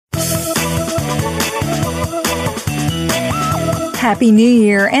Happy New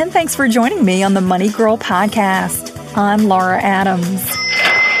Year, and thanks for joining me on the Money Girl podcast. I'm Laura Adams.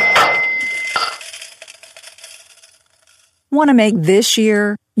 Want to make this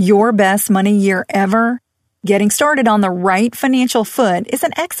year your best money year ever? Getting started on the right financial foot is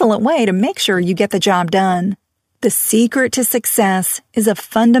an excellent way to make sure you get the job done. The secret to success is a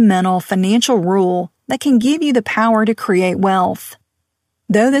fundamental financial rule that can give you the power to create wealth.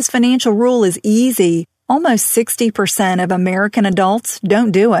 Though this financial rule is easy, almost 60% of American adults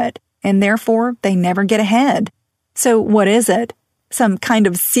don't do it, and therefore they never get ahead. So what is it? Some kind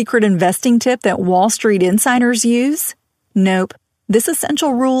of secret investing tip that Wall Street insiders use? Nope. This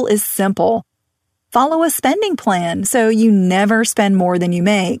essential rule is simple. Follow a spending plan so you never spend more than you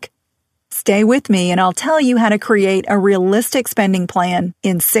make. Stay with me and I'll tell you how to create a realistic spending plan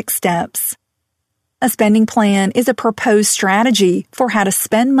in 6 steps. A spending plan is a proposed strategy for how to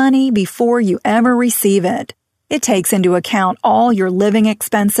spend money before you ever receive it. It takes into account all your living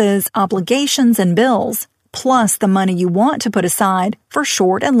expenses, obligations, and bills, plus the money you want to put aside for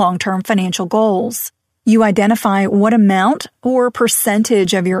short and long-term financial goals. You identify what amount or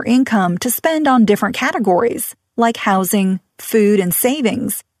percentage of your income to spend on different categories, like housing, food, and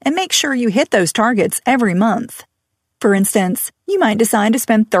savings, and make sure you hit those targets every month. For instance, you might decide to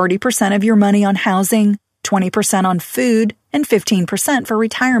spend 30% of your money on housing, 20% on food, and 15% for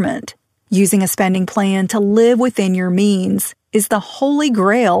retirement. Using a spending plan to live within your means is the holy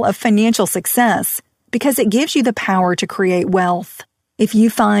grail of financial success because it gives you the power to create wealth. If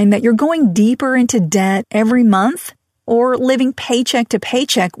you find that you're going deeper into debt every month or living paycheck to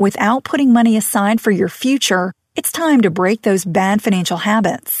paycheck without putting money aside for your future, it's time to break those bad financial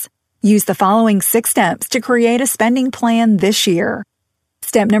habits. Use the following 6 steps to create a spending plan this year.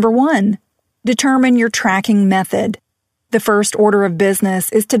 Step number 1. Determine your tracking method. The first order of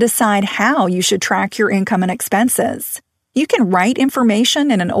business is to decide how you should track your income and expenses. You can write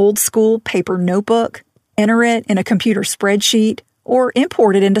information in an old-school paper notebook, enter it in a computer spreadsheet, or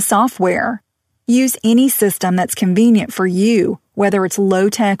import it into software. Use any system that's convenient for you, whether it's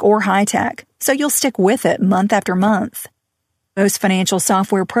low-tech or high-tech, so you'll stick with it month after month. Most financial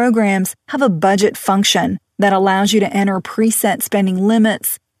software programs have a budget function that allows you to enter preset spending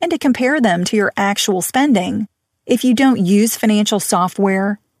limits and to compare them to your actual spending. If you don't use financial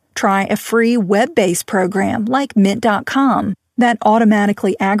software, try a free web-based program like Mint.com that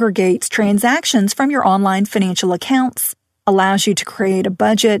automatically aggregates transactions from your online financial accounts, allows you to create a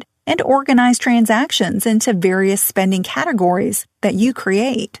budget, and organize transactions into various spending categories that you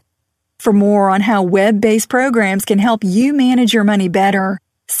create. For more on how web-based programs can help you manage your money better,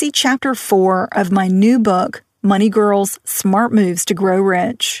 see Chapter 4 of my new book, Money Girls: Smart Moves to Grow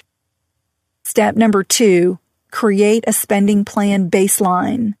Rich. Step number 2, create a spending plan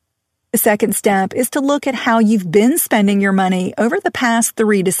baseline. The second step is to look at how you've been spending your money over the past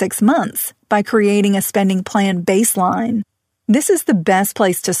 3 to 6 months by creating a spending plan baseline. This is the best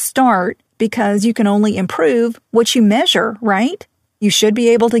place to start because you can only improve what you measure, right? You should be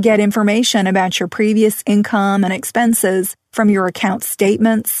able to get information about your previous income and expenses from your account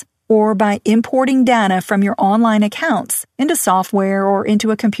statements or by importing data from your online accounts into software or into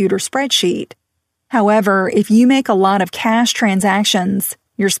a computer spreadsheet. However, if you make a lot of cash transactions,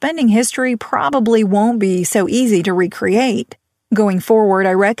 your spending history probably won't be so easy to recreate. Going forward,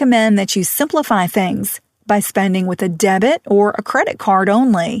 I recommend that you simplify things by spending with a debit or a credit card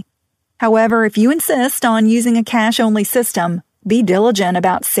only. However, if you insist on using a cash-only system, be diligent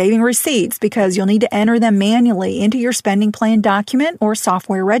about saving receipts because you'll need to enter them manually into your spending plan document or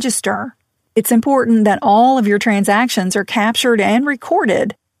software register. It's important that all of your transactions are captured and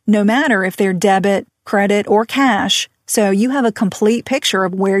recorded, no matter if they're debit, credit, or cash, so you have a complete picture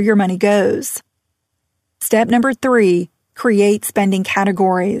of where your money goes. Step number 3, create spending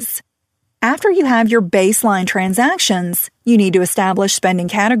categories. After you have your baseline transactions, you need to establish spending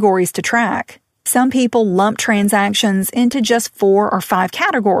categories to track. Some people lump transactions into just 4 or 5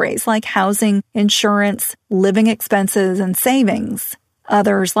 categories like housing, insurance, living expenses, and savings.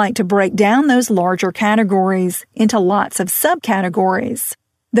 Others like to break down those larger categories into lots of subcategories.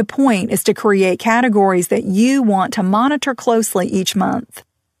 The point is to create categories that you want to monitor closely each month.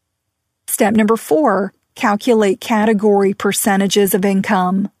 Step number 4, calculate category percentages of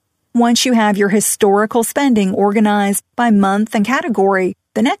income. Once you have your historical spending organized by month and category,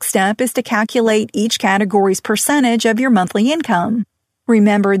 the next step is to calculate each category's percentage of your monthly income.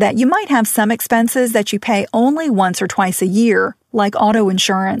 Remember that you might have some expenses that you pay only once or twice a year, like auto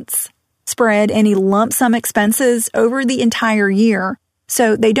insurance. Spread any lump sum expenses over the entire year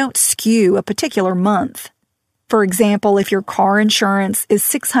so they don't skew a particular month. For example, if your car insurance is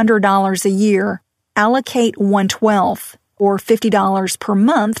 $600 a year, allocate 1/12, or $50 per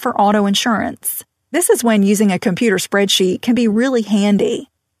month for auto insurance. This is when using a computer spreadsheet can be really handy.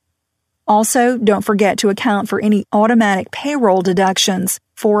 Also, don't forget to account for any automatic payroll deductions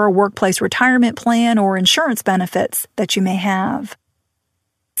for a workplace retirement plan or insurance benefits that you may have.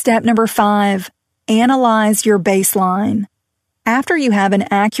 Step number 5, analyze your baseline. After you have an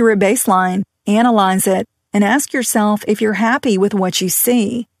accurate baseline, analyze it and ask yourself if you're happy with what you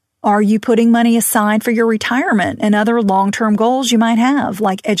see. Are you putting money aside for your retirement and other long-term goals you might have,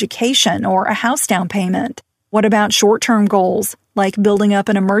 like education or a house down payment? What about short-term goals, like building up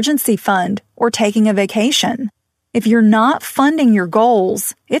an emergency fund or taking a vacation? If you're not funding your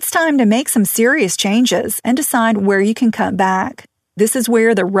goals, it's time to make some serious changes and decide where you can cut back. This is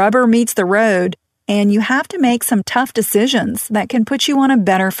where the rubber meets the road, and you have to make some tough decisions that can put you on a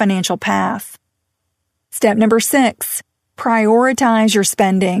better financial path. Step number 6, prioritize your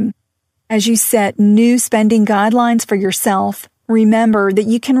spending. As you set new spending guidelines for yourself, remember that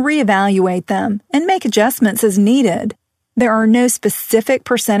you can reevaluate them and make adjustments as needed. There are no specific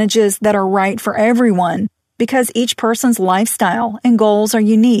percentages that are right for everyone because each person's lifestyle and goals are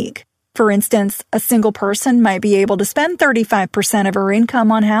unique. For instance, a single person might be able to spend 35% of her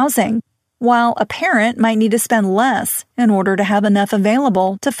income on housing, while a parent might need to spend less in order to have enough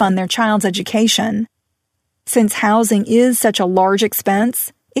available to fund their child's education. Since housing is such a large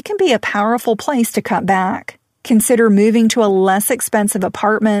expense, it can be a powerful place to cut back. Consider moving to a less expensive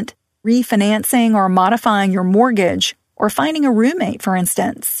apartment, refinancing or modifying your mortgage, or finding a roommate, for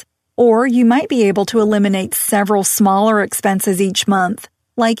instance. Or you might be able to eliminate several smaller expenses each month,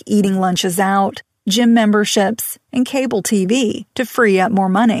 like eating lunches out, gym memberships, and cable TV to free up more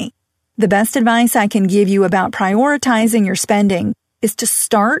money. The best advice I can give you about prioritizing your spending is to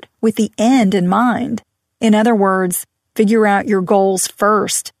start with the end in mind. In other words, figure out your goals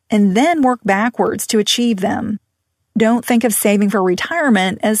first and then work backwards to achieve them. Don't think of saving for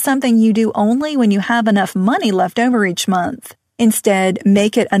retirement as something you do only when you have enough money left over each month. Instead,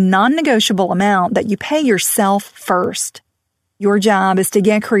 make it a non-negotiable amount that you pay yourself first. Your job is to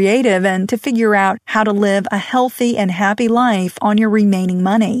get creative and to figure out how to live a healthy and happy life on your remaining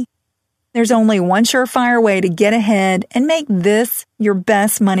money. There's only one surefire way to get ahead and make this your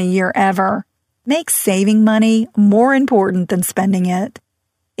best money year ever. Make saving money more important than spending it.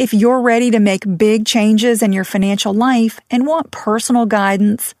 If you're ready to make big changes in your financial life and want personal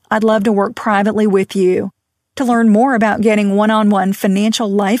guidance, I'd love to work privately with you. To learn more about getting one-on-one financial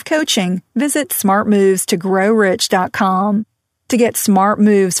life coaching, visit smartmovestogrowrich.com. To get smart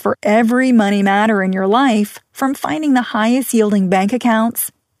moves for every money matter in your life, from finding the highest yielding bank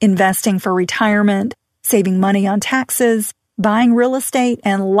accounts, investing for retirement, saving money on taxes, buying real estate,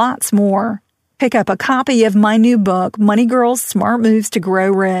 and lots more. Pick up a copy of my new book, Money Girls Smart Moves to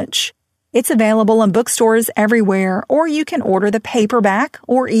Grow Rich. It's available in bookstores everywhere, or you can order the paperback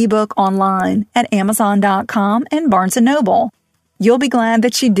or ebook online at Amazon.com and Barnes & Noble. You'll be glad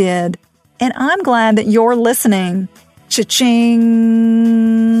that you did, and I'm glad that you're listening.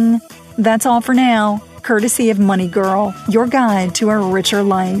 Cha-ching! That's all for now, courtesy of Money Girl, your guide to a richer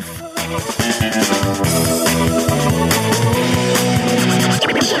life.